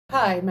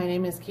Hi, my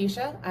name is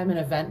Keisha. I'm an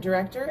event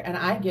director and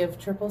I give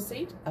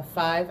Tripleseat a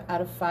 5 out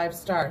of 5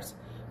 stars.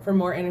 For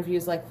more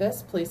interviews like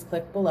this, please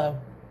click below.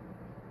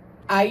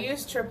 I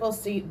use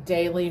Tripleseat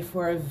daily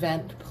for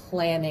event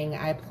planning.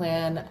 I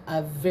plan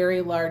a very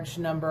large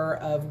number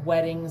of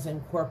weddings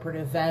and corporate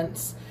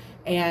events,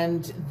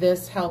 and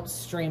this helps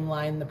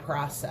streamline the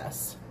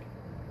process.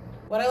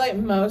 What I like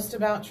most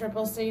about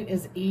Tripleseat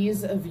is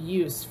ease of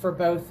use for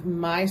both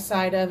my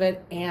side of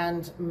it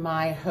and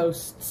my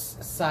host's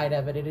side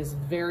of it. It is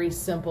very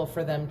simple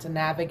for them to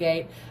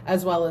navigate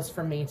as well as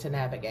for me to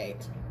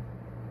navigate.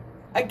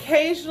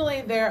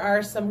 Occasionally there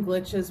are some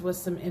glitches with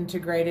some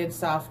integrated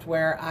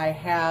software. I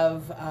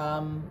have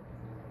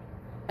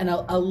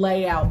a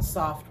layout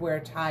software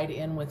tied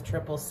in with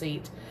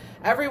Tripleseat.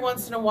 Every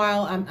once in a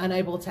while I'm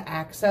unable to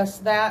access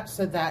that,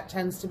 so that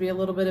tends to be a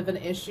little bit of an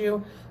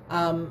issue,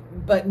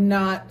 but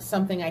not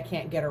something I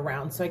can't get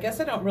around. So I guess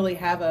I don't really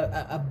have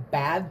a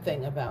bad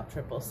thing about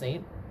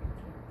Tripleseat.